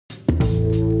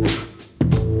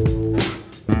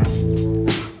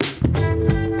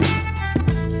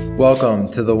Welcome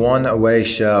to the One Away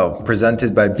Show,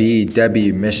 presented by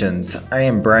BW Missions. I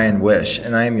am Bryan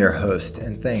and I am your host,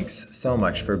 and thanks so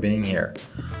much for being here.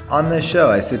 On this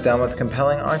show, I sit down with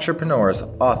compelling entrepreneurs,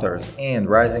 authors, and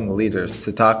rising leaders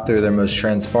to talk through their most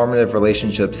transformative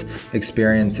relationships,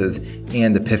 experiences,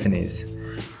 and epiphanies.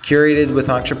 Curated with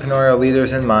entrepreneurial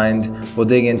leaders in mind, we'll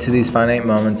dig into these finite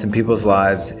moments in people's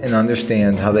lives and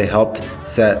understand how they helped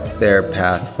set their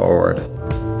path forward.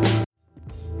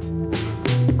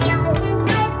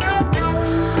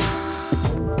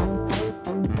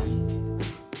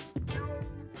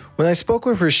 When I spoke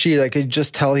with Rasheid, I could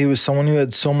just tell he was someone who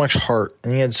had so much heart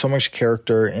and he had so much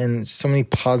character and so many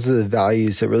positive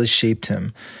values that really shaped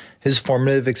him. His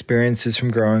formative experiences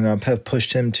from growing up have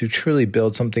pushed him to truly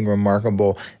build something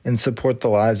remarkable and support the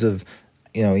lives of,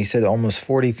 he said almost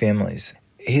 40 families.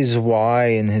 His why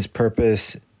and his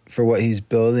purpose for what he's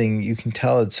building, you can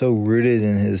tell it's so rooted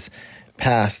in his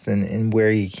past and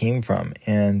where he came from.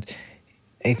 And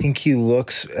I think he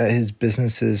looks at his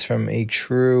businesses from a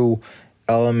true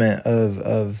element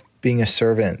of being a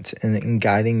servant and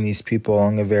guiding these people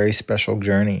along a very special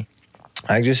journey.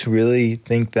 I just really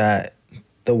think that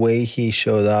the way he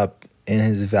showed up in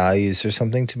his values, there's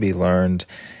something to be learned,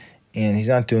 and he's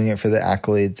not doing it for the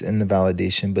accolades and the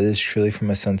validation, but it's truly from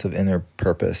a sense of inner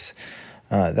purpose.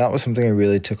 That was something I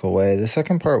really took away. The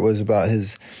second part was about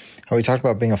how he talked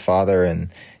about being a father and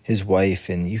his wife,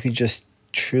 and you could just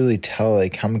truly tell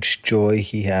how much joy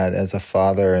he had as a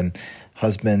father and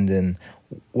husband and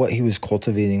what he was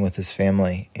cultivating with his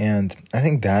family. And I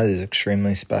think that is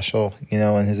extremely special,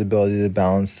 and his ability to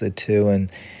balance the two. And,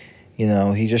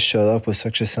 he just showed up with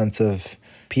such a sense of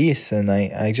peace. And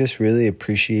I just really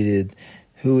appreciated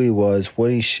who he was,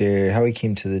 what he shared, how he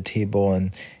came to the table. And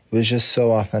it was just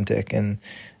so authentic. And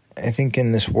I think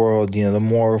in this world, the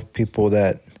more people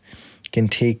that can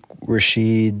take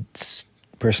Rasheed's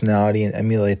personality and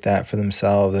emulate that for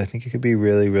themselves, I think it could be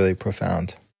really, really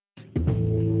profound.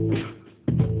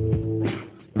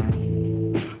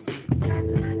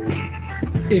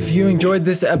 If you enjoyed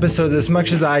this episode as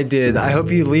much as I did, I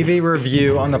hope you leave a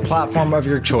review on the platform of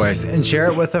your choice and share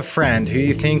it with a friend who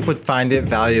you think would find it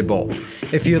valuable.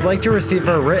 If you'd like to receive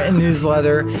our written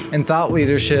newsletter and thought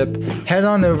leadership, head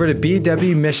on over to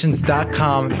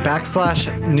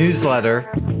bwmissions.com/newsletter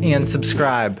and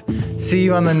subscribe. See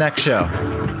you on the next show.